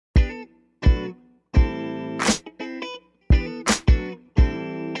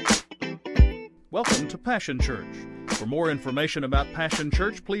Welcome to Passion Church. For more information about Passion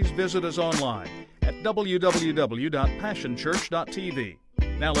Church, please visit us online at www.passionchurch.tv.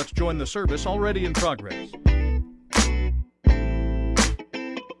 Now let's join the service already in progress.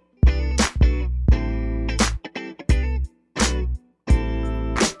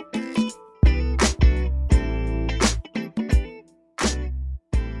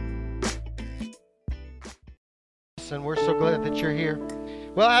 And we're so glad that you're here.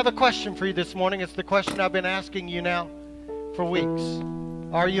 Well, I have a question for you this morning. It's the question I've been asking you now for weeks.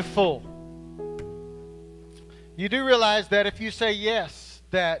 Are you full? You do realize that if you say yes,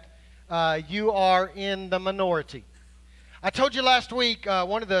 that you are in the minority. I told you last week,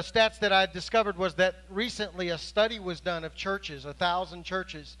 one of the stats that I discovered was that recently a study was done of churches, 1,000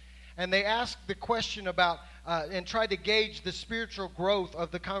 churches, and they asked the question about and tried to gauge the spiritual growth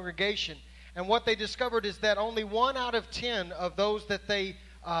of the congregation. And what they discovered is that only 1 out of 10 of those that they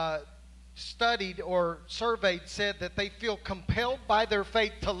studied or surveyed said that they feel compelled by their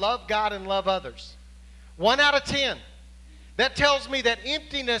faith to love God and love others. 1 out of 10. That tells me that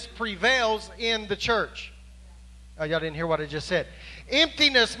emptiness prevails in the church. Oh, y'all didn't hear what I just said.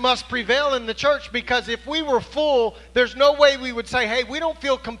 Emptiness must prevail in the church, because if we were full, there's no way we would say, hey, we don't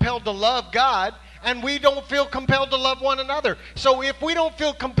feel compelled to love God, and we don't feel compelled to love one another. So if we don't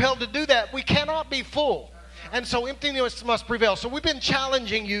feel compelled to do that, we cannot be full. And so emptiness must prevail. So we've been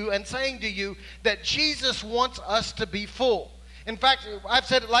challenging you and saying to you that Jesus wants us to be full. In fact, I've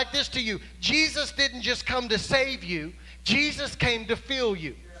said it like this to you. Jesus didn't just come to save you. Jesus came to fill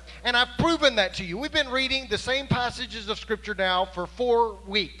you. And I've proven that to you. We've been reading the same passages of Scripture now for 4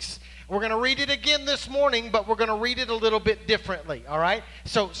 weeks. We're going to read it again this morning, but we're going to read it a little bit differently, all right?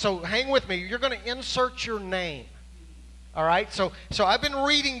 So hang with me. You're going to insert your name, all right? So I've been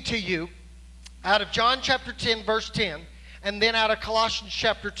reading to you out of John chapter 10, verse 10, and then out of Colossians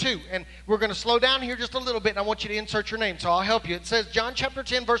chapter 2. And we're going to slow down here just a little bit, and I want you to insert your name, so I'll help you. It says, John chapter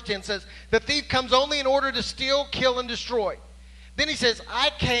 10, verse 10 says, "The thief comes only in order to steal, kill, and destroy." Then he says,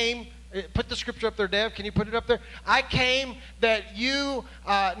 "I came..." Put the scripture up there, Dev. Can you put it up there? "I came that you,"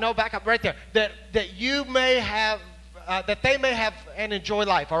 no, back up right there. That you may have, that they may have and enjoy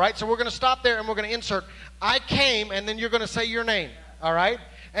life. All right. So we're going to stop there and we're going to insert "I came," and then you're going to say your name. All right.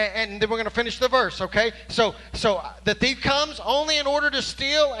 And then we're going to finish the verse. Okay. So the thief comes only in order to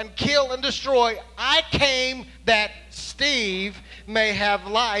steal and kill and destroy. I came that Steve may have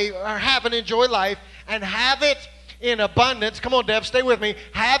life, or have and enjoy life, and have it in abundance. Come on, Deb, stay with me.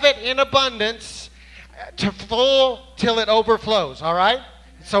 Have it in abundance, to full till it overflows. All right?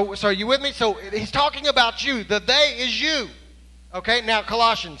 So are you with me? So he's talking about you. The they is you. Okay? Now,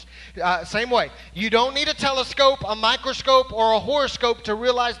 Colossians, same way. You don't need a telescope, a microscope, or a horoscope to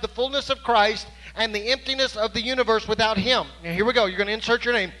realize the fullness of Christ and the emptiness of the universe without Him. Now, here we go. You're going to insert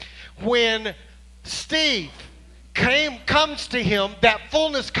your name. When Steve comes to Him, that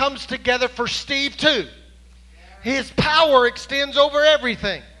fullness comes together for Steve too. His power extends over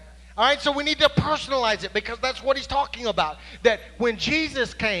everything. All right, so we need to personalize it, because that's what he's talking about. That when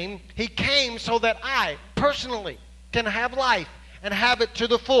Jesus came, He came so that I personally can have life and have it to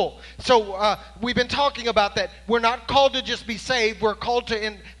the full. So we've been talking about that. We're not called to just be saved. We're called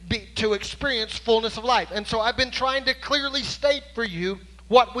to experience fullness of life. And so I've been trying to clearly state for you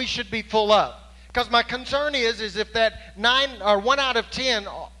what we should be full of. Because my concern is if that 1 out of 10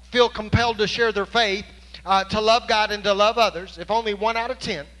 feel compelled to share their faith, to love God and to love others, if only 1 out of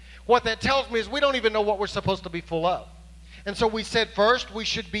 10, what that tells me is we don't even know what we're supposed to be full of. And so we said first we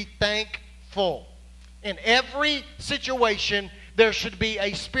should be thankful. In every situation, there should be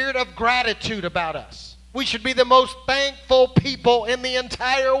a spirit of gratitude about us. We should be the most thankful people in the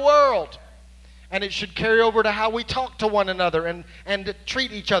entire world. And it should carry over to how we talk to one another and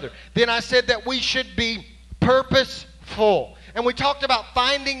treat each other. Then I said that we should be purposeful. And we talked about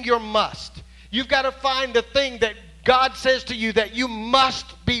finding your must. You've got to find the thing that God says to you that you must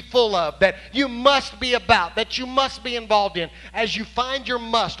be full of, that you must be about, that you must be involved in. As you find your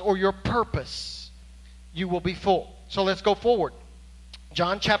must or your purpose, you will be full. So let's go forward.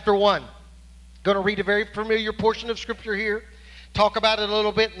 John chapter 1. Going to read a very familiar portion of Scripture here, talk about it a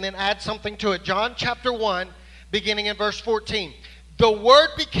little bit, and then add something to it. John chapter 1, beginning in verse 14. "The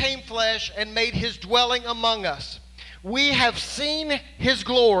Word became flesh and made His dwelling among us. We have seen His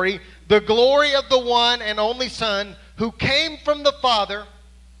glory, the glory of the one and only Son, who came from the Father,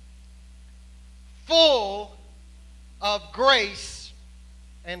 full of grace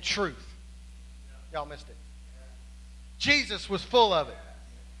and truth." Y'all missed it. Jesus was full of it.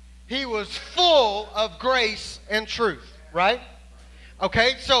 He was full of grace and truth, right?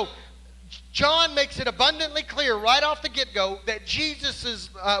 Okay, so John makes it abundantly clear right off the get-go that Jesus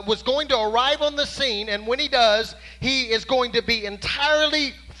was going to arrive on the scene, and when he does, he is going to be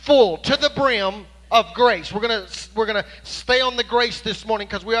entirely full to the brim of grace. We're gonna stay on the grace this morning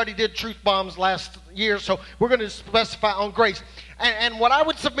because we already did truth bombs last year, so we're going to specify on grace. And what I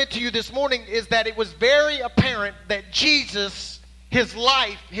would submit to you this morning is that it was very apparent that Jesus, his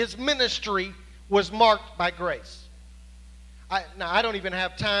life, his ministry was marked by grace. Now, I don't even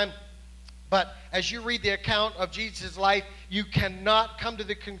have time, but as you read the account of Jesus' life, you cannot come to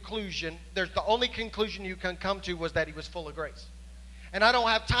the conclusion, the only conclusion you can come to was that he was full of grace. And I don't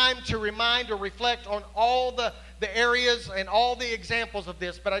have time to remind or reflect on all the areas and all the examples of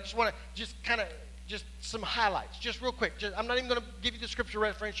this, but I just want to just some highlights, just real quick. I'm not even going to give you the scripture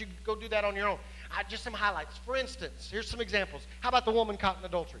reference. You can go do that on your own. Just some highlights. For instance, here's some examples. How about the woman caught in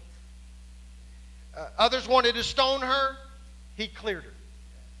adultery? Others wanted to stone her. He cleared her.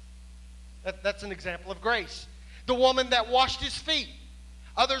 That's an example of grace. The woman that washed his feet.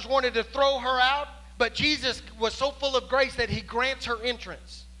 Others wanted to throw her out. But Jesus was so full of grace that he grants her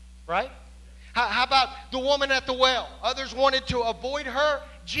entrance, right? How about the woman at the well? Others wanted to avoid her.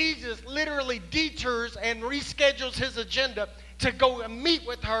 Jesus literally detours and reschedules his agenda to go and meet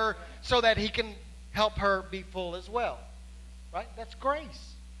with her so that he can help her be full as well, right? That's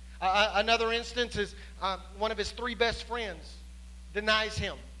grace. Another instance is one of his three best friends denies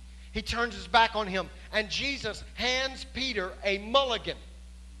him. He turns his back on him, and Jesus hands Peter a mulligan.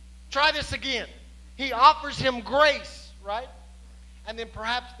 Try this again. He offers him grace, right? And then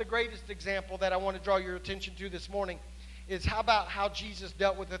perhaps the greatest example that I want to draw your attention to this morning is how about how Jesus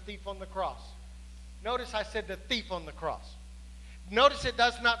dealt with the thief on the cross. Notice I said the thief on the cross. Notice it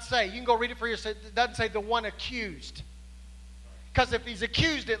does not say, you can go read it for yourself, it doesn't say the one accused. Because if he's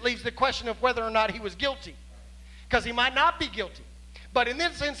accused, it leaves the question of whether or not he was guilty. Because he might not be guilty. But in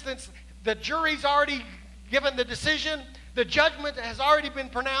this instance, the jury's already given the decision. The judgment has already been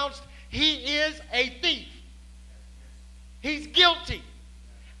pronounced. He is a thief. He's guilty.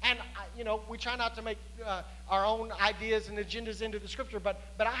 And, we try not to make our own ideas and agendas into the scripture, but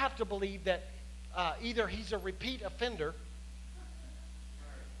I have to believe that either he's a repeat offender,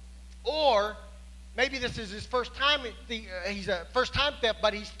 or maybe this is his first time. He's a first-time theft,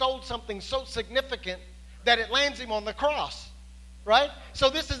 but he stole something so significant that it lands him on the cross, right? So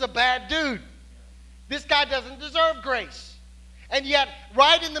this is a bad dude. This guy doesn't deserve grace. And yet,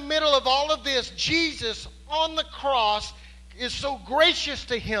 right in the middle of all of this, Jesus on the cross is so gracious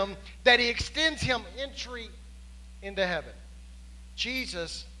to him that he extends him entry into heaven.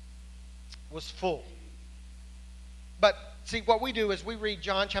 Jesus was full. But see, what we do is we read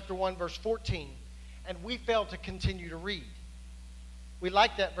John chapter 1, verse 14, and we fail to continue to read. We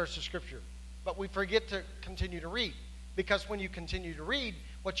like that verse of Scripture, but we forget to continue to read. Because when you continue to read,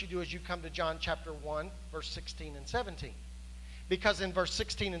 what you do is you come to John chapter 1, verse 16 and 17. Because in verse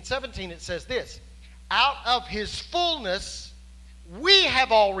 16 and 17 it says this, out of his fullness we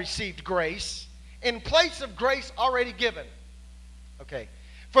have all received grace in place of grace already given. Okay.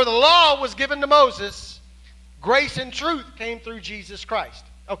 For the law was given to Moses, grace and truth came through Jesus Christ.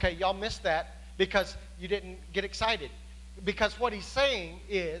 Okay, y'all missed that because you didn't get excited. Because what he's saying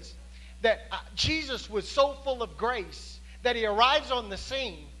is that Jesus was so full of grace that he arrives on the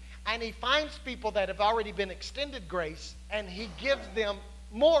scene and he finds people that have already been extended grace, and he gives them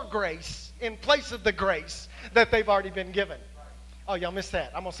more grace in place of the grace that they've already been given. Oh, y'all missed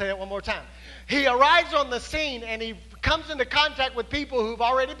that. I'm going to say that one more time. He arrives on the scene, and he comes into contact with people who've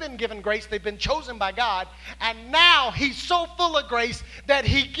already been given grace. They've been chosen by God. And now he's so full of grace that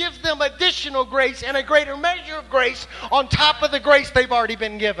he gives them additional grace and a greater measure of grace on top of the grace they've already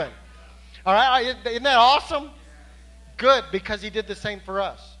been given. All right? Isn't that awesome? Good, because he did the same for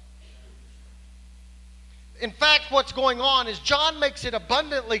us. In fact, what's going on is John makes it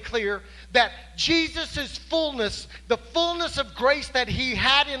abundantly clear that Jesus' fullness, the fullness of grace that he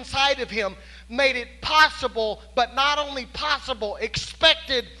had inside of him, made it possible, but not only possible,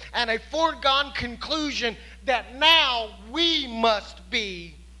 expected, and a foregone conclusion that now we must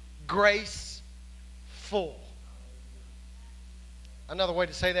be graceful. Another way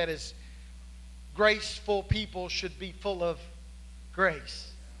to say that is graceful people should be full of grace.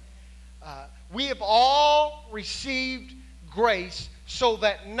 We have all received grace so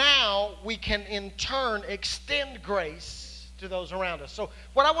that now we can in turn extend grace to those around us. So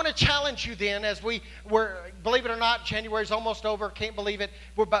what I want to challenge you then, as we're, believe it or not, January's almost over, can't believe it,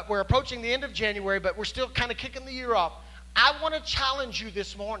 but we're approaching the end of January, but we're still kind of kicking the year off. I want to challenge you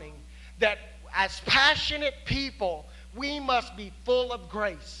this morning that as passionate people, we must be full of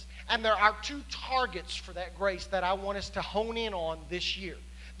grace. And there are two targets for that grace that I want us to hone in on this year.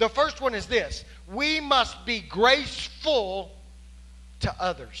 The first one is this: we must be graceful to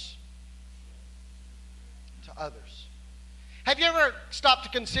others. To others. Have you ever stopped to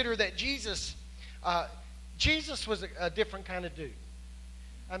consider that Jesus was a different kind of dude?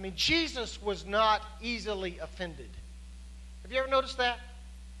 I mean, Jesus was not easily offended. Have you ever noticed that?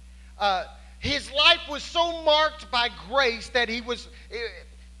 His life was so marked by grace that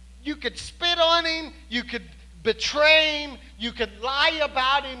you could spit on him, you could betray him, you could lie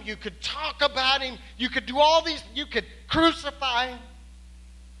about him, you could talk about him, you could do all these, you could crucify him,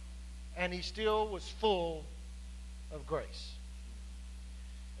 and he still was full of grace.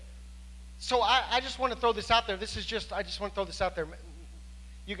 So I just want to throw this out there. I just want to throw this out there.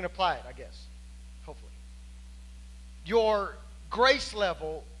 You can apply it, I guess, hopefully. Your grace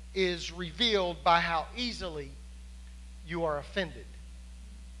level is revealed by how easily you are offended.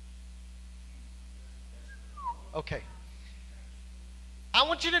 Okay. I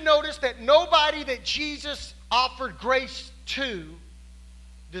want you to notice that nobody that Jesus offered grace to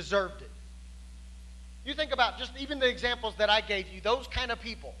deserved it. You think about just even the examples that I gave you, those kind of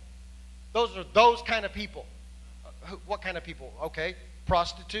people. Those are those kind of people. What kind of people? Okay.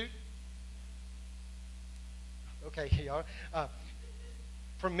 Prostitute. Okay, here you are.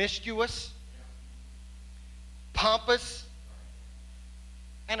 Promiscuous. Pompous.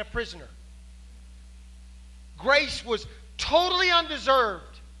 And a prisoner. Grace was totally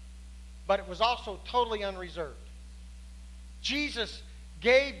undeserved, but it was also totally unreserved. Jesus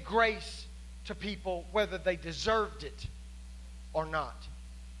gave grace to people whether they deserved it or not.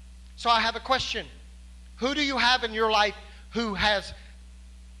 So I have a question. Who do you have in your life who has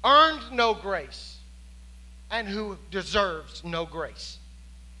earned no grace and who deserves no grace?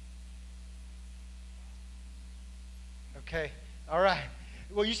 Okay, all right.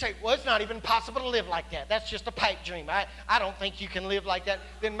 Well, you say, well, it's not even possible to live like that. That's just a pipe dream. I don't think you can live like that.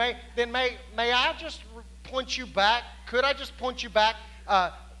 Then may I just point you back? Could I just point you back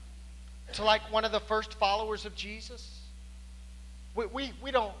to like one of the first followers of Jesus? We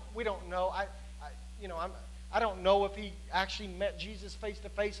don't know. I don't know if he actually met Jesus face to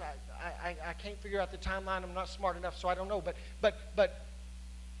face. I can't figure out the timeline. I'm not smart enough, so I don't know. But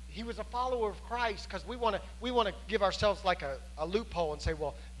he was a follower of Christ, because we want to give ourselves like a loophole and say,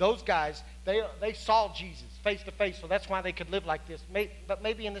 well, those guys, they saw Jesus face to face, so that's why they could live like this. But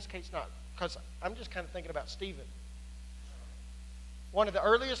maybe in this case not, because I'm just kind of thinking about Stephen, one of the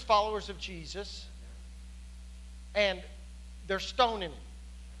earliest followers of Jesus, and they're stoning him,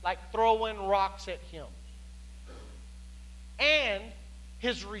 like throwing rocks at him. And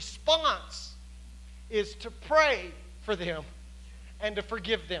his response is to pray for them and to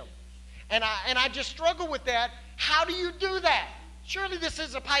forgive them. And I just struggle with that. How do you do that? Surely this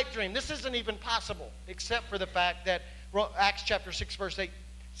is a pipe dream. This isn't even possible, except for the fact that Acts chapter 6, verse 8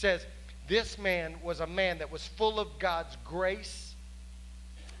 says, this man was a man that was full of God's grace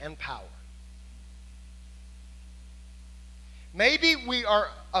and power. Maybe we are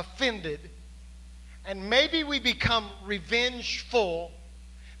offended, and maybe we become revengeful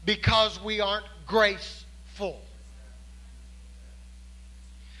because we aren't graceful.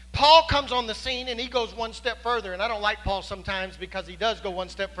 Paul comes on the scene and he goes one step further. And I don't like Paul sometimes because he does go one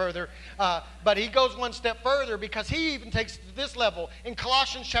step further. But he goes one step further because he even takes it to this level. In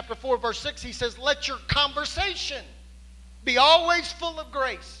Colossians chapter 4, verse 6, he says, let your conversation be always full of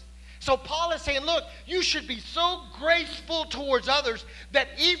grace. So Paul is saying, look, you should be so graceful towards others that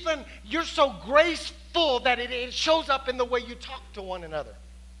even you're so graceful that it shows up in the way you talk to one another.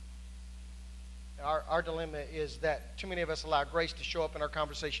 Our dilemma is that too many of us allow grace to show up in our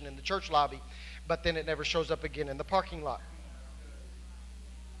conversation in the church lobby, but then it never shows up again in the parking lot.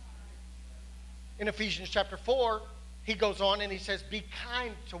 In Ephesians chapter 4, he goes on and he says, be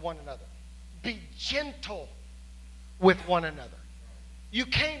kind to one another. Be gentle with one another. You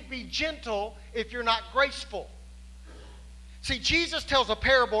can't be gentle if you're not graceful. See, Jesus tells a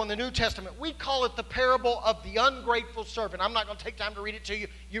parable in the New Testament. We call it the parable of the ungrateful servant. I'm not going to take time to read it to you.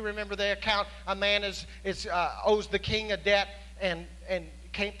 You remember the account. A man owes the king a debt and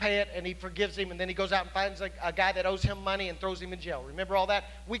can't pay it, and he forgives him, and then he goes out and finds a guy that owes him money and throws him in jail. Remember all that?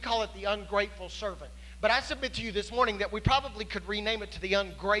 We call it the ungrateful servant. But I submit to you this morning that we probably could rename it to the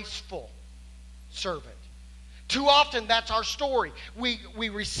ungraceful servant. Too often, that's our story. We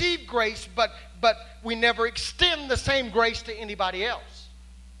receive grace, but we never extend the same grace to anybody else.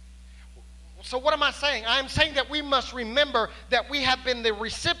 So what am I saying? I am saying that we must remember that we have been the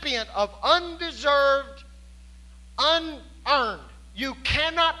recipient of undeserved, unearned. You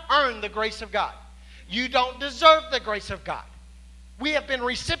cannot earn the grace of God. You don't deserve the grace of God. We have been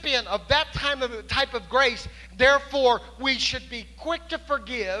recipient of that type of grace. Therefore, we should be quick to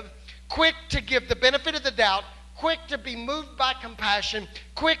forgive, quick to give the benefit of the doubt, quick to be moved by compassion,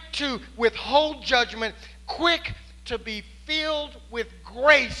 quick to withhold judgment, quick to be filled with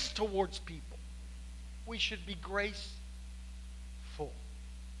grace towards people. We should be graceful.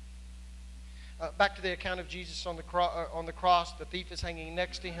 Back to the account of Jesus on the cross. The thief is hanging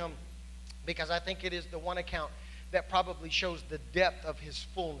next to him, because I think it is the one account that probably shows the depth of his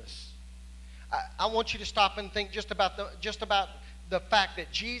fullness. I want you to stop and think just about the fact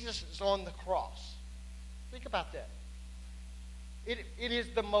that Jesus is on the cross. Think about that. It is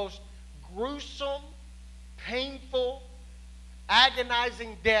the most gruesome, painful,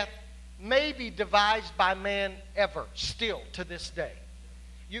 agonizing death maybe devised by man ever, still to this day.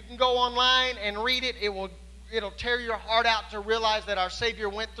 You can go online and read it. It'll tear your heart out to realize that our Savior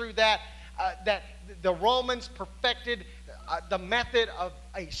went through that. That the Romans perfected the method of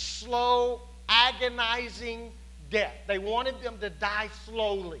a slow, agonizing death. They wanted them to die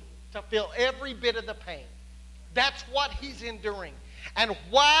slowly, to feel every bit of the pain. That's what he's enduring. And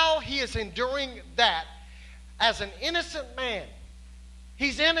while he is enduring that, as an innocent man,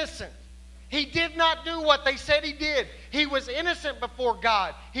 he's innocent. He did not do what they said he did. He was innocent before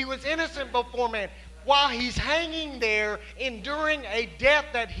God. He was innocent before man. While he's hanging there, enduring a death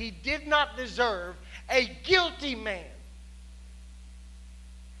that he did not deserve, a guilty man.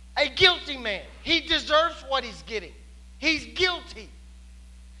 A guilty man. He deserves what he's getting. He's guilty.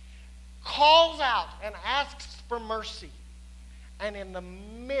 Calls out and asks for mercy. And in the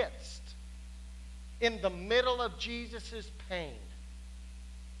middle of Jesus' pain,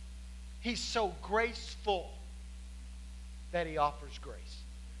 he's so graceful that he offers grace.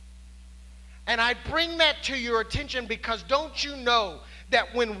 And I bring that to your attention because don't you know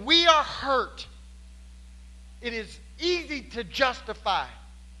that when we are hurt, it is easy to justify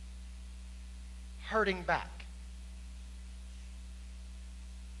hurting back.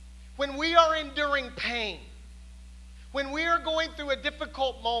 When we are enduring pain, when we are going through a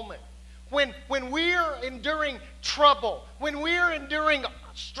difficult moment, when we are enduring trouble, when we are enduring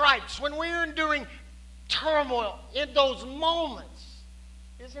stripes, when we are enduring turmoil, in those moments,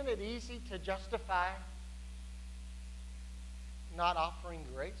 isn't it easy to justify not offering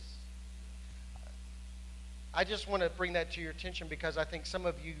grace? I just want to bring that to your attention because I think some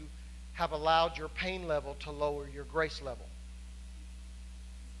of you have allowed your pain level to lower your grace level.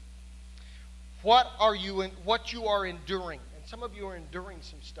 What you are enduring, and some of you are enduring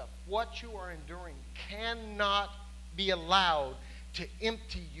some stuff, what you are enduring cannot be allowed to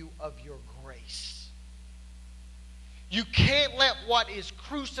empty you of your grace. You can't let what is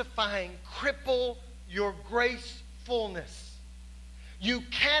crucifying cripple your gracefulness. You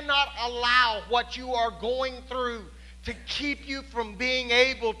cannot allow what you are going through to keep you from being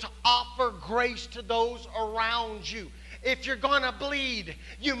able to offer grace to those around you. If you're going to bleed,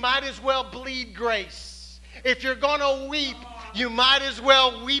 you might as well bleed grace. If you're going to weep, you might as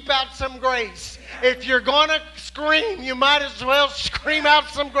well weep out some grace. If you're going to scream, you might as well scream out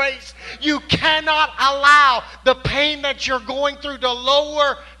some grace. You cannot allow the pain that you're going through to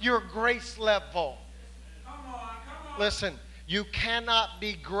lower your grace level. Come on. Listen, you cannot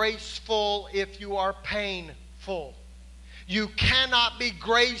be graceful if you are painful. You cannot be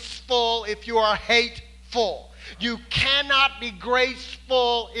graceful if you are hateful. You cannot be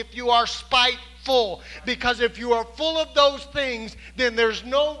graceful if you are spiteful. Because if you are full of those things, then there's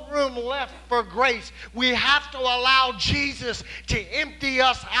no room left for grace. We have to allow Jesus to empty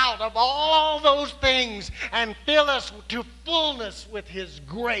us out of all those things and fill us to fullness with his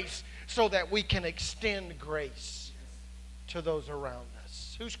grace so that we can extend grace to those around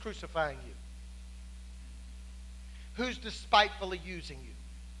us. Who's crucifying you? Who's despitefully using you?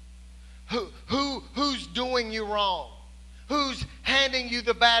 Who's doing you wrong? Who's handing you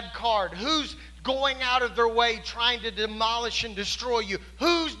the bad card? Who's going out of their way trying to demolish and destroy you?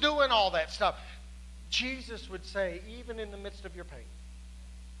 Who's doing all that stuff? Jesus would say, even in the midst of your pain,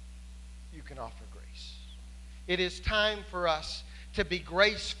 you can offer grace. It is time for us to be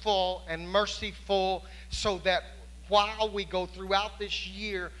graceful and merciful so that while we go throughout this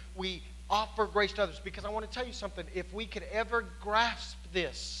year, we offer grace to others. Because I want to tell you something. If we could ever grasp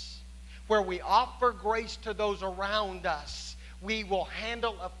this, where we offer grace to those around us, we will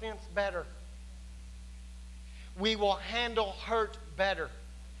handle offense better. We will handle hurt better.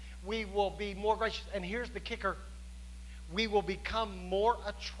 We will be more gracious. And here's the kicker. We will become more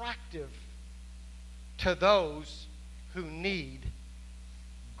attractive to those who need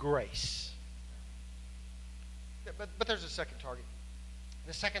grace. But there's a second target.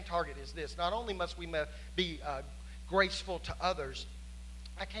 The second target is this. Not only must we be graceful to others,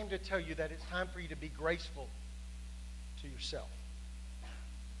 I came to tell you that it's time for you to be graceful to yourself.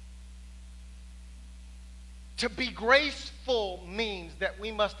 To be graceful means that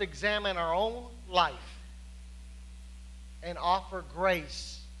we must examine our own life and offer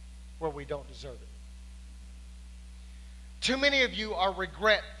grace where we don't deserve it. Too many of you are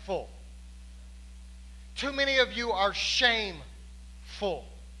regretful. Too many of you are shameful.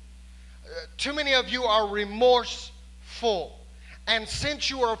 Too many of you are remorseful. And since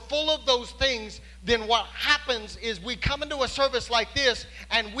you are full of those things, then what happens is we come into a service like this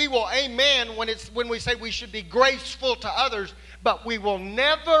and we will amen when we say we should be graceful to others, but we will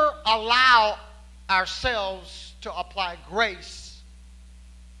never allow ourselves to apply grace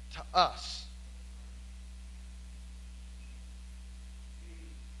to us.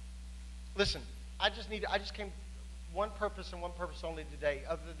 Listen, I just came one purpose and one purpose only today,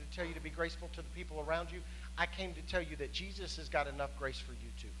 other than to tell you to be graceful to the people around you. I came to tell you that Jesus has got enough grace for you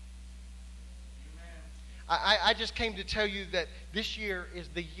too. I just came to tell you that this year is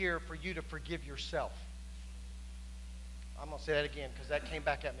the year for you to forgive yourself. I'm going to say that again because that came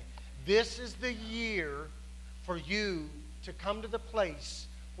back at me. This is the year for you to come to the place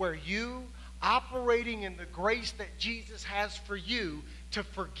where you, operating in the grace that Jesus has for you, to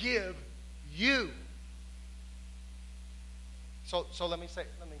forgive you. So let me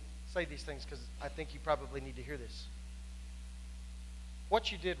say these things because I think you probably need to hear this.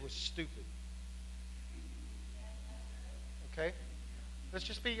 What you did was stupid. Okay? Let's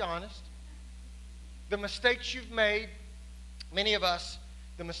just be honest. The mistakes you've made, many of us,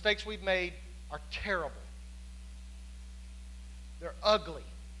 the mistakes we've made are terrible. They're ugly.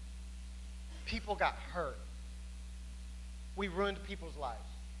 People got hurt. We ruined people's lives.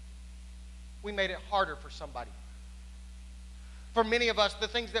 We made it harder for somebody. For many of us, the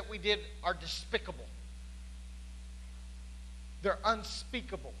things that we did are despicable. They're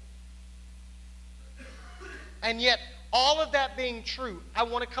unspeakable. And yet, all of that being true, I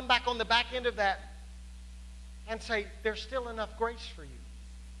want to come back on the back end of that and say, there's still enough grace for you.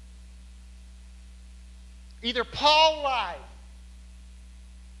 Either Paul lied,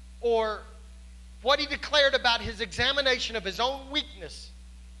 or what he declared about his examination of his own weakness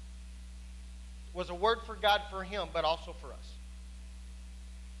was a word for God for him, but also for us.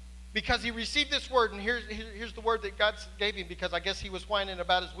 Because he received this word, and here's the word that God gave him, because I guess he was whining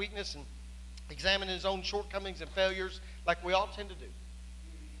about his weakness and examining his own shortcomings and failures like we all tend to do.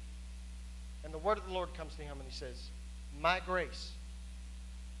 And the word of the Lord comes to him and he says, my grace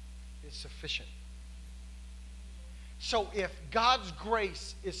is sufficient. So if God's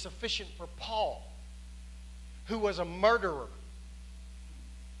grace is sufficient for Paul, who was a murderer,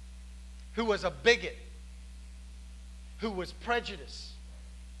 who was a bigot, who was prejudiced,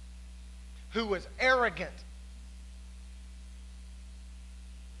 who was arrogant,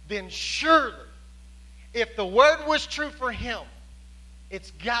 then surely, if the word was true for him,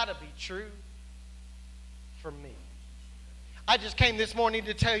 it's got to be true for me. I just came this morning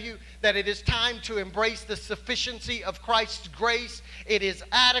to tell you that it is time to embrace the sufficiency of Christ's grace. It is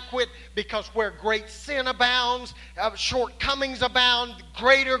adequate because where great sin abounds, shortcomings abound,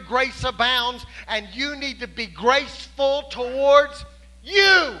 greater grace abounds, and you need to be graceful towards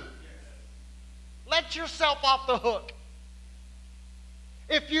you. Let yourself off the hook.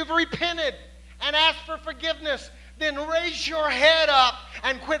 If you've repented and asked for forgiveness, then raise your head up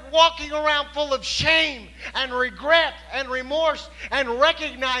and quit walking around full of shame and regret and remorse, and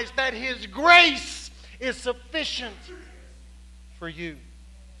recognize that His grace is sufficient for you.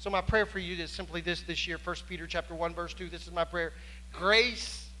 So my prayer for you is simply this year, 1 Peter chapter 1, verse 2. This is my prayer.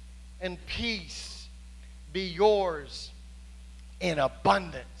 Grace and peace be yours in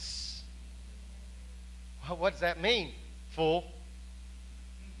abundance. Well, what does that mean, fool?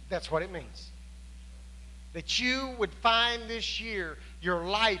 That's what it means. That you would find this year your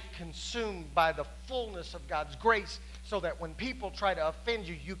life consumed by the fullness of God's grace, so that when people try to offend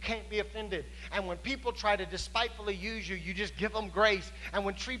you, you can't be offended. And when people try to despitefully use you, you just give them grace. And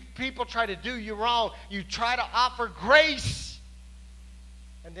when people try to do you wrong, you try to offer grace.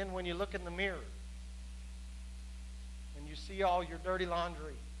 And then when you look in the mirror and you see all your dirty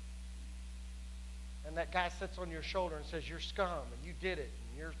laundry, and that guy sits on your shoulder and says, you're scum, and you did it,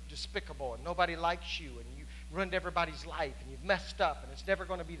 and you're despicable, and nobody likes you, and you ruined everybody's life, and you've messed up, and it's never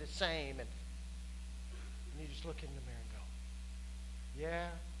going to be the same. And you just look in the mirror and go, yeah,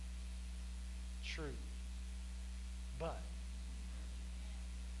 true, but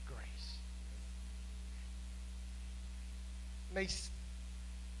grace. May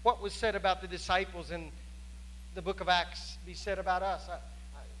what was said about the disciples in the book of Acts be said about us.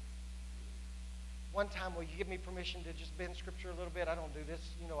 one time, will you give me permission to just bend Scripture a little bit? I don't do this.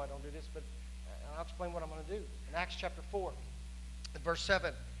 You know I don't do this, but I'll explain what I'm going to do. In Acts chapter 4, verse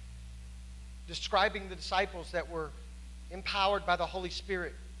 7, describing the disciples that were empowered by the Holy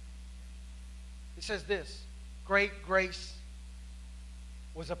Spirit, it says this: great grace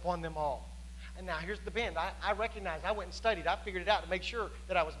was upon them all. And now here's the bend. I recognize, I went and studied. I figured it out to make sure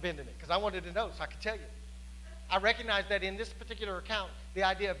that I was bending it because I wanted to know so I could tell you. I recognize that in this particular account, the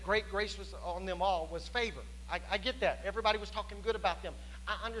idea of great grace was on them all was favor. I get that. Everybody was talking good about them.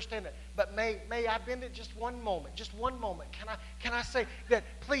 I understand that. But may I bend it just one moment? Just one moment. Can I say that,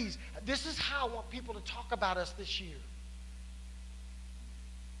 please, this is how I want people to talk about us this year.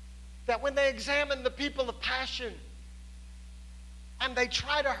 That when they examine the people of Passion and they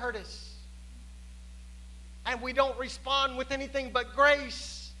try to hurt us and we don't respond with anything but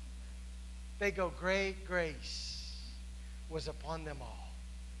grace, they go, great grace was upon them all.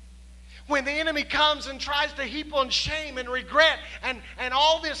 When the enemy comes and tries to heap on shame and regret and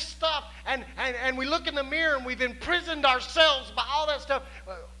all this stuff, and we look in the mirror and we've imprisoned ourselves by all that stuff,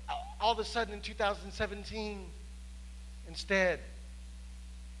 all of a sudden in 2017, instead,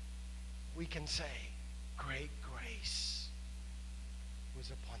 we can say, great grace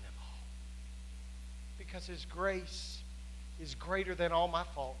was upon them all. Because His grace is greater than all my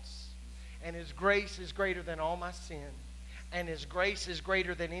faults. And His grace is greater than all my sin. And His grace is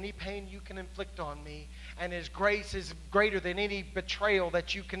greater than any pain you can inflict on me. And His grace is greater than any betrayal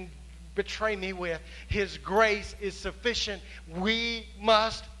that you can betray me with. His grace is sufficient. We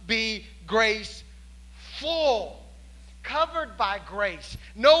must be graceful. Covered by grace.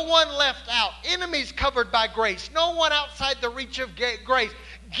 No one left out. Enemies covered by grace. No one outside the reach of grace.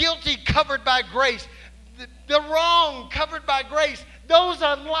 Guilty covered by grace. The wrong covered by grace. Those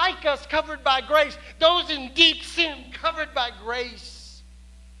unlike us covered by grace. Those in deep sin covered by grace.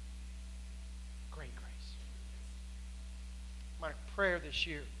 Great grace. My prayer this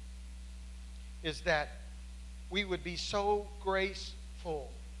year is that we would be so graceful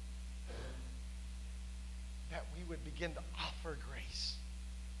that we would begin to offer grace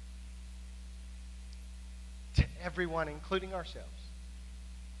to everyone, including ourselves,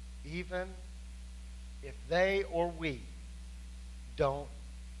 even if they or we don't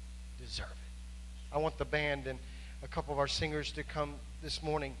deserve it. I want the band and a couple of our singers to come this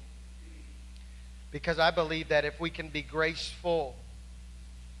morning, because I believe that if we can be graceful,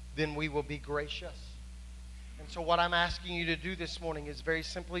 then we will be gracious. And so what I'm asking you to do this morning is very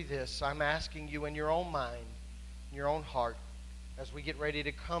simply this. I'm asking you in your own mind, in your own heart, as we get ready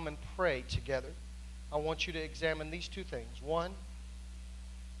to come and pray together, I want you to examine these two things. One,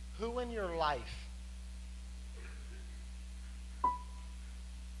 who in your life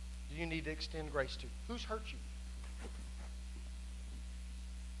do you need to extend grace to? Who's hurt you?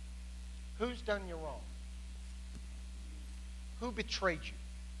 Who's done you wrong? Who betrayed you?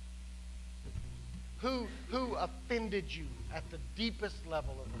 Who offended you at the deepest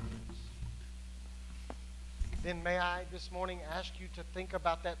level of offense? Then may I this morning ask you to think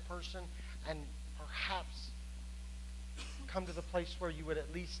about that person and perhaps come to the place where you would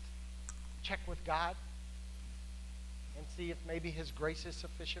at least check with God and see if maybe His grace is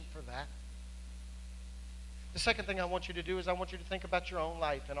sufficient for that. The second thing I want you to do is I want you to think about your own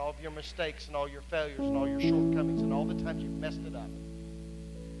life and all of your mistakes and all your failures and all your shortcomings and all the times you've messed it up.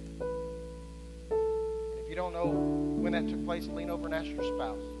 And if you don't know when that took place, lean over and ask your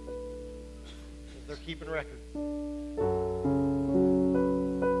spouse, because they're keeping record.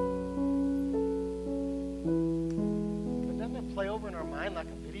 But doesn't it play over in our mind like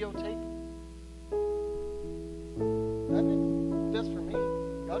a videotape? It does for me.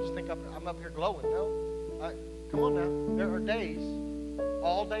 Y'all just think I'm up here glowing. No. Come on now. There are days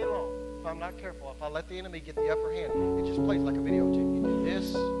all day long, if I'm not careful, if I let the enemy get the upper hand, it just plays like a videotape. You did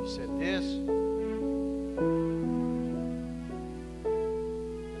this, you said this.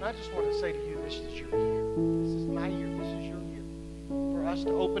 And I just want to say to you, this is your year. This is my year. This is your year. For us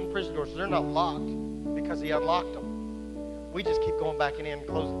to open prison doors. They're not locked because He unlocked them. We just keep going back in and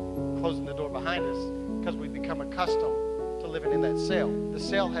closing the door behind us because we've become accustomed to living in that cell. The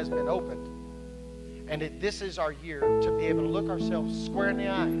cell has been opened. And this is our year to be able to look ourselves square in the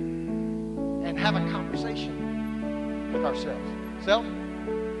eye and have a conversation with ourselves. Self?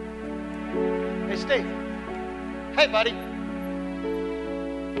 Hey, Steve. Hey, buddy.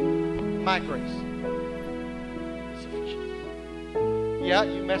 My grace is sufficient. Yeah,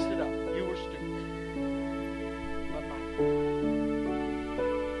 you messed it up. You were stupid. But my grace.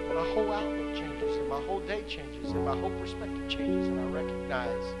 My whole outlook changes, and my whole day changes, and my whole perspective changes, and I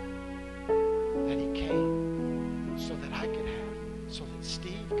recognize that He came so that I could have, so that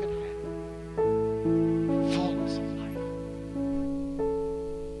Steve could have,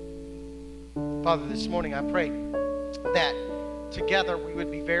 Father, this morning I pray that together we would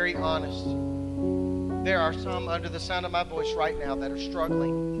be very honest. There are some under the sound of my voice right now that are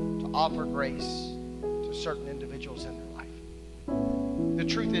struggling to offer grace to certain individuals in their life. The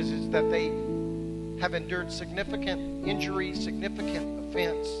truth is that they have endured significant injury, significant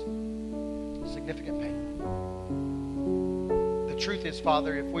offense, significant pain. The truth is,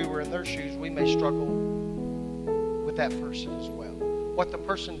 Father, if we were in their shoes, we may struggle with that person as well. What the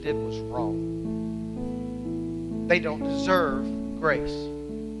person did was wrong. They don't deserve grace.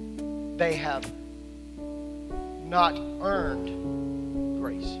 They have not earned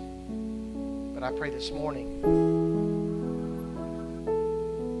grace. But I pray this morning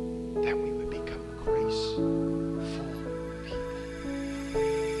that we would become graceful people.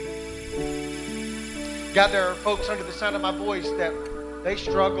 God, there are folks under the sound of my voice that they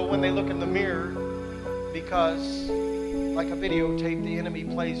struggle when they look in the mirror because, like a videotape, the enemy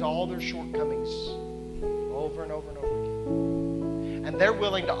plays all their shortcomings over and over and over again. And they're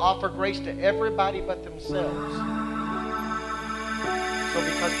willing to offer grace to everybody but themselves. So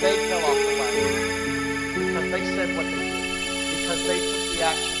because they fell off the ladder, because they said what they did, because they took the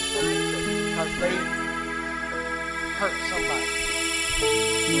actions that they took, because they hurt somebody,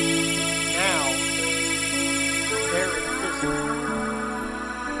 now they're in prison.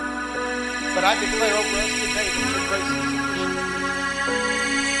 But I declare over us today that your grace is sufficient.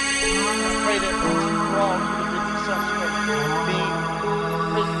 I pray that once and for all you would rid yourself from being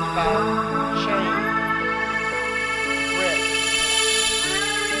imprisoned by shame, regret.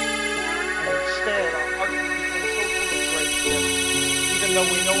 And instead, our hearts would become so full of grace that even though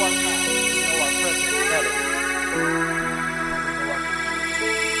we know our past, we know our present better. We know our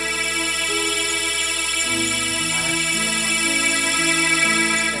future.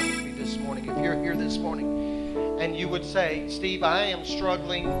 This morning, if you're here this morning and you would say, Steve, I am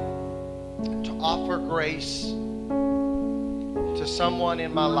struggling to offer grace to someone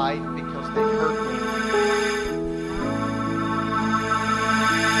in my life because they hurt me.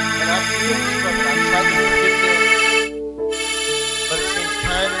 And I'm really struggling. I've tried to forgive them, but it seems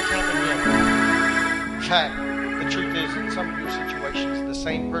time and time again. In fact, the truth is, in some of your situations, the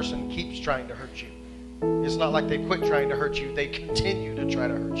same person keeps trying to hurt you. It's not like they quit trying to hurt you. They continue to try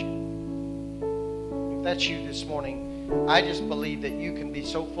to hurt you. If that's you this morning, I just believe that you can be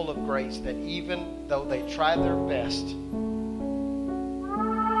so full of grace that even though they try their best, you're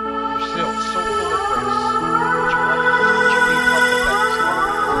still so full of grace that you want to be part of that this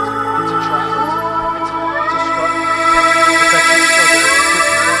morning. It's a trial. It's a struggle. If that's your struggle, it's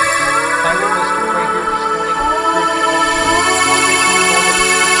a good find a place to pray here this morning.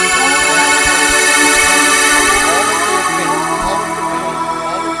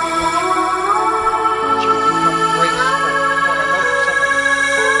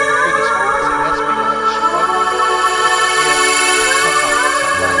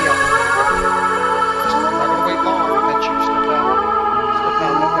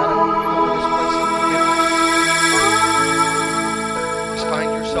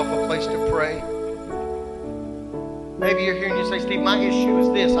 Maybe you're here and you say, Steve, my issue is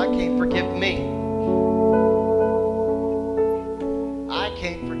this. I can't forgive me. I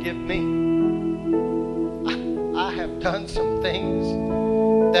can't forgive me. I have done some things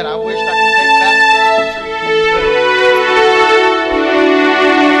that I wished I could take back.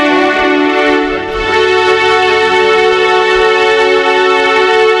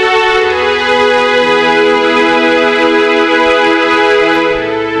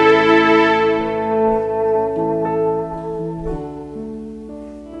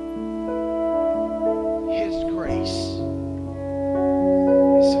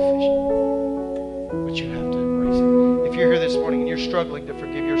 Struggling to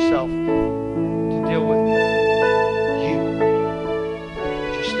forgive yourself, to deal with you.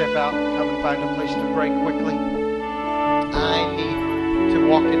 Would you step out and come and find a place to pray quickly? I need to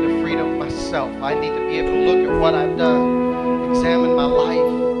walk into freedom myself. I need to be able to look at what I've done, examine my life,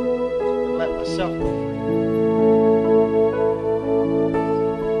 and let myself go free.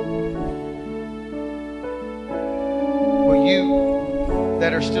 Will you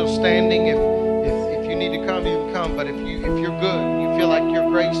that are still standing, if you need to come, you can come. But if you're good, you feel like you're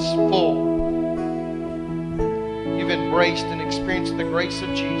graceful, you've embraced and experienced the grace of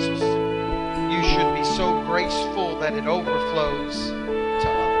Jesus, you should be so graceful that it overflows to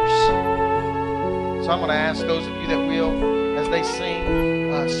others. So I'm going to ask those of you that will, as they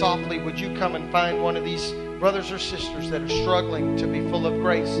sing softly, would you come and find one of these brothers or sisters that are struggling to be full of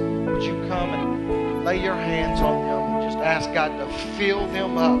grace? Would you come and lay your hands on them and just ask God to fill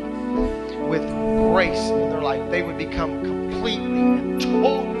them up with grace in their life? They would become completely and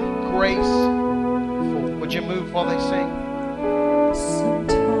totally grace Would you move while they sing?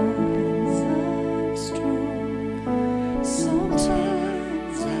 Sometimes I'm strong,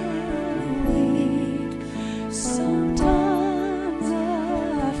 sometimes I'm weak, sometimes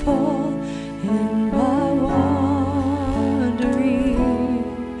I fall in my wandering,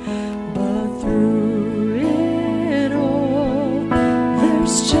 but through it all,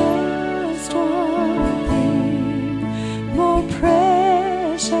 there's just one thing more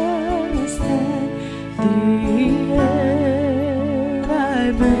precious than the air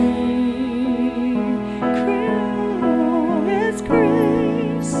I breathe. It's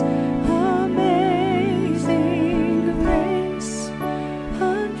grace, amazing grace,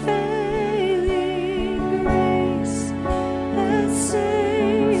 unfailing grace that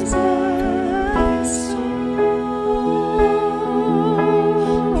saves my soul.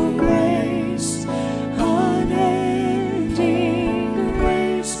 Grace, unending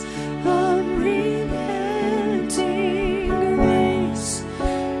grace, unrelenting grace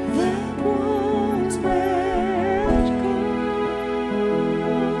that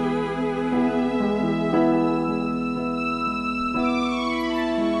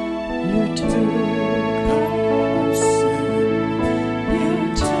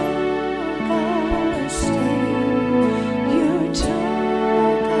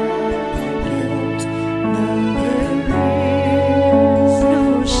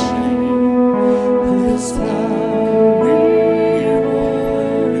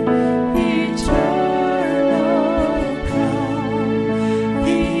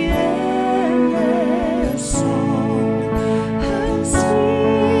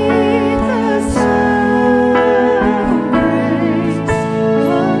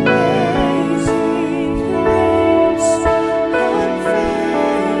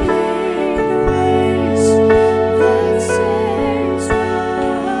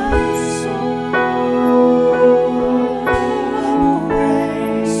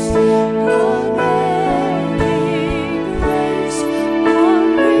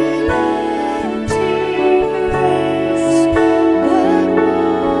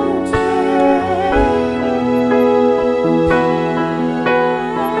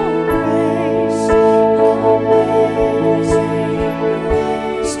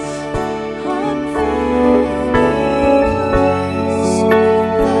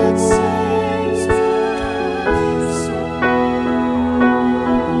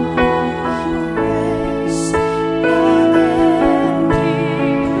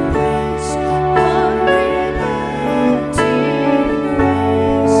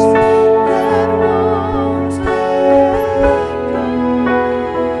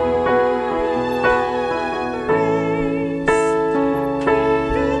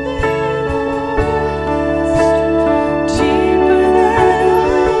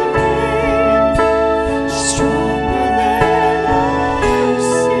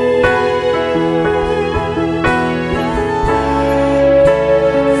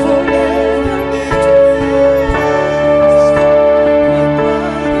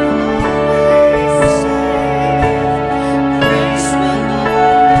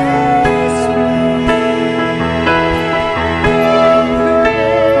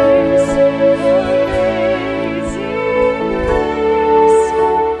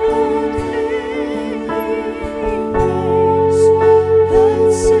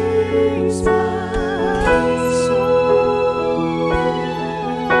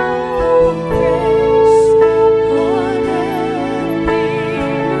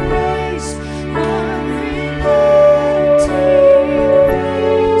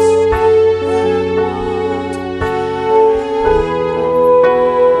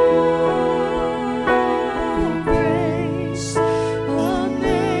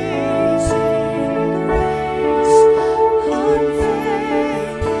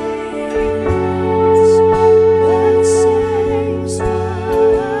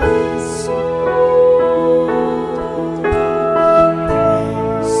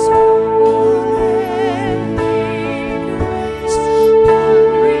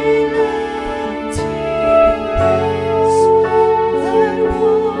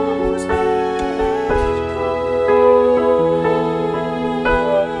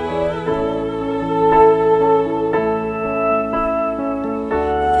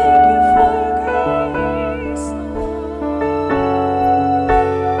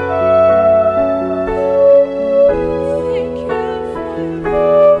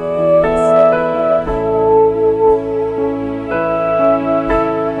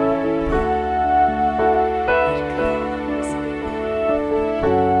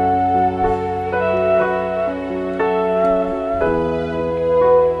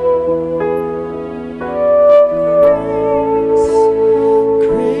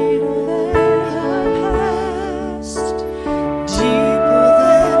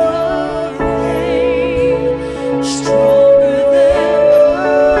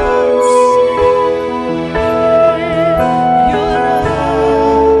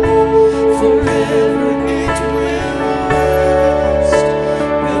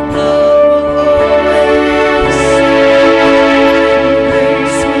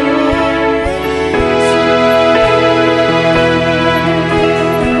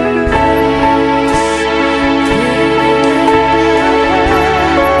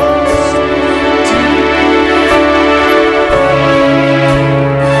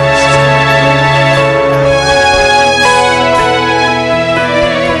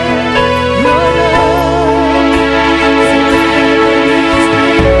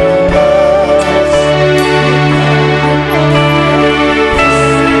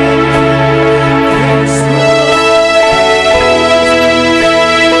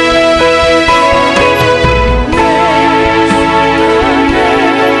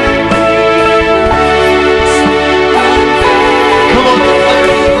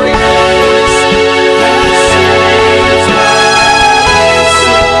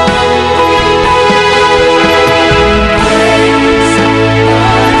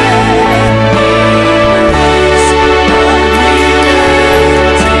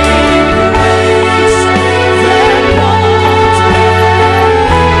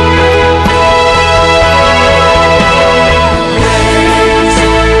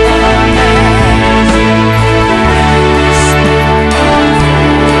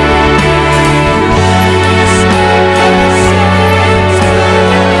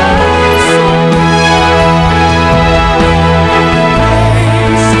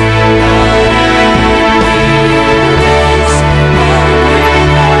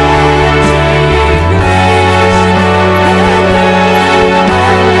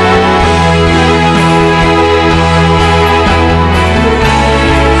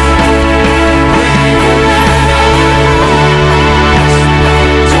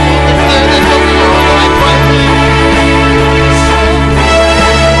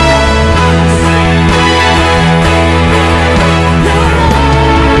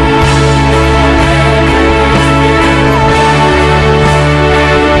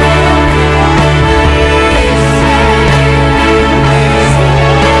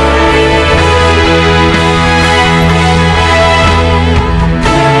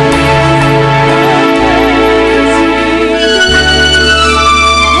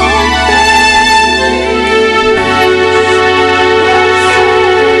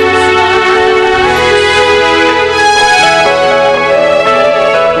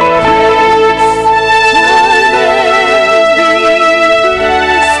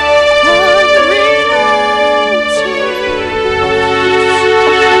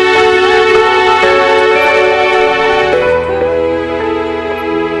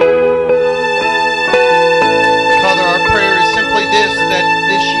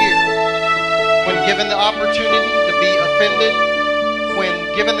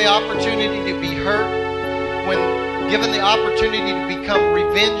when given the opportunity to be hurt, when given the opportunity to become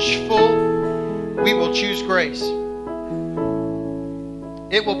revengeful, we will choose grace.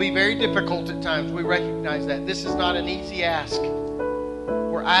 It will be very difficult at times. We recognize that. This is not an easy ask.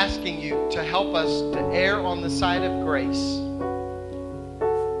 We're asking you to help us to err on the side of grace.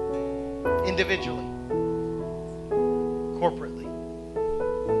 Individually, corporately,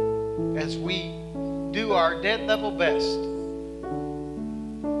 as we do our dead level best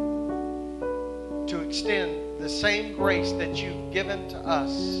to extend the same grace that you've given to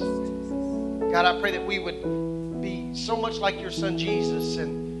us. God, I pray that we would be so much like your son Jesus,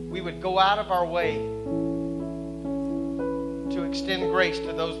 and we would go out of our way to extend grace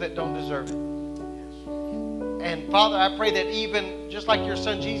to those that don't deserve it. And Father, I pray that even just like your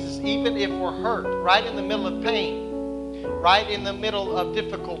son Jesus, even if we're hurt right in the middle of pain, right in the middle of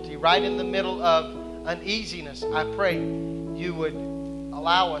difficulty, right in the middle of uneasiness, I pray you would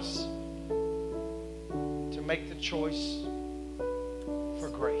allow us to make the choice for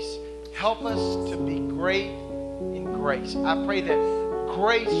grace. Help us to be great in grace. I pray that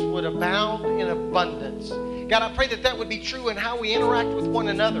grace would abound in abundance. God, I pray that that would be true in how we interact with one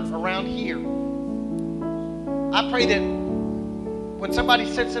another around here. I pray that when somebody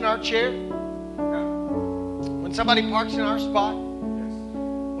sits in our chair, when somebody parks in our spot,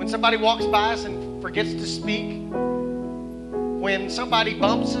 when somebody walks by us and forgets to speak, when somebody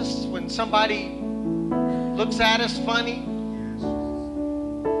bumps us, when somebody looks at us funny,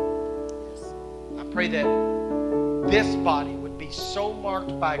 I pray that this body would be so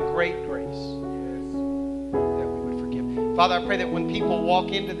marked by great grace that we would forgive. Father, I pray that when people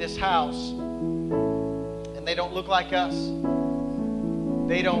walk into this house and they don't look like us,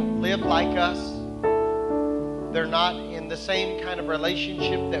 they don't live like us, they're not in the same kind of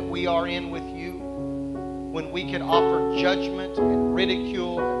relationship that we are in with you, when we can offer judgment and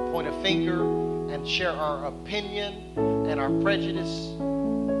ridicule and point a finger and share our opinion and our prejudice,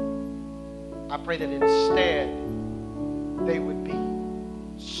 I pray that instead they would be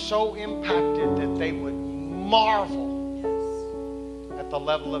so impacted that they would marvel at the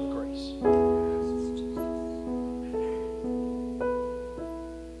level of grace.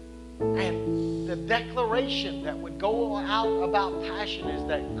 And the declaration that would go out about Passion is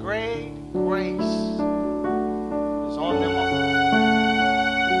that great grace is on them all.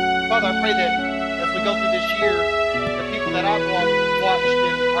 Father, I pray that as we go through this year, the people that I've watched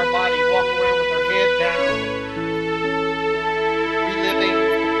in our body walk around with their head down, reliving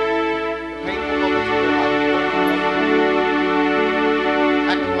the painful moments of their life,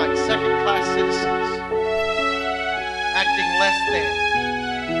 acting like second-class citizens, acting less than,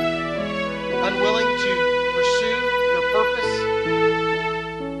 unwilling to pursue their purpose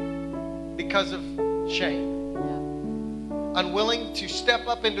because of shame, unwilling to step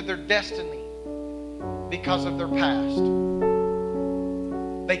up into their destiny because of their past.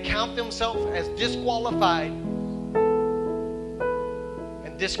 They count themselves as disqualified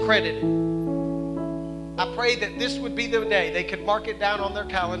and discredited. I pray that this would be the day they could mark it down on their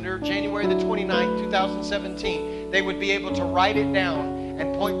calendar, January the 29th, 2017. They would be able to write it down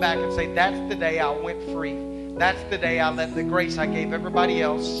and point back and say, that's the day I went free. That's the day I let the grace I gave everybody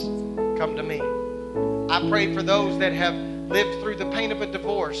else come to me. I pray for those that have lived through the pain of a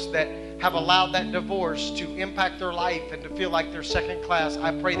divorce, that have allowed that divorce to impact their life and to feel like they're second class.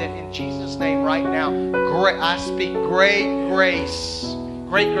 I pray that in Jesus' name right now, I speak great grace.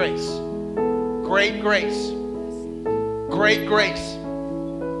 Great grace. Great grace. Great grace.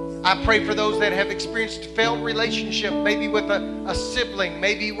 I pray for those that have experienced failed relationship, maybe with a sibling,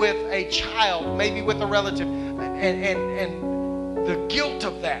 maybe with a child, maybe with a relative, and the guilt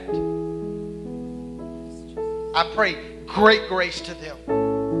of that. I pray great grace to them.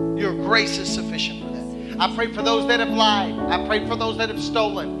 Your grace is sufficient for that. I pray for those that have lied. I pray for those that have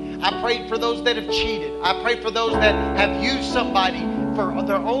stolen. I pray for those that have cheated. I pray for those that have used somebody for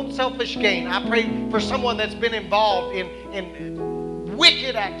their own selfish gain. I pray for someone that's been involved in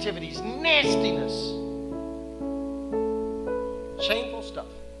wicked activities, nastiness, shameful stuff.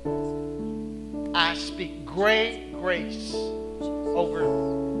 I speak great grace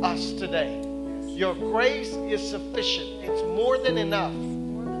over us today. Your grace is sufficient. It's more than enough.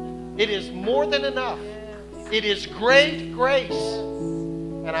 It is more than enough. It is great grace.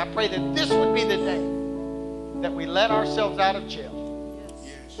 And I pray that this would be the day that we let ourselves out of jail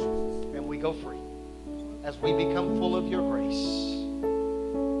and we go free as we become full of your grace.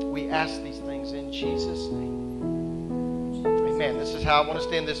 We ask these things in Jesus' name. Amen. This is how I want to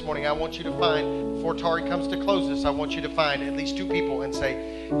stand this morning. I want you to find, before Tari comes to close this, I want you to find at least two people and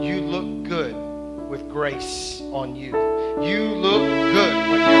say, you look good with grace on you. You look good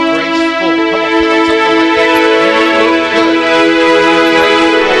when you're graceful. Come on, tell them something like that. You look good when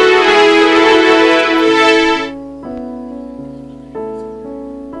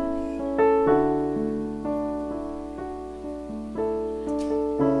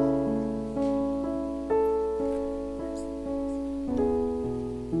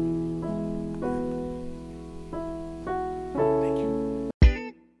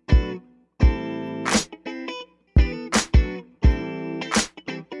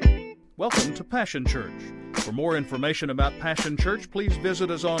Welcome to Passion Church. For more information about Passion Church, please visit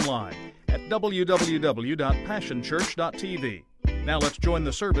us online at www.passionchurch.tv. Now let's join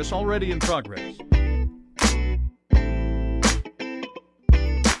the service already in progress.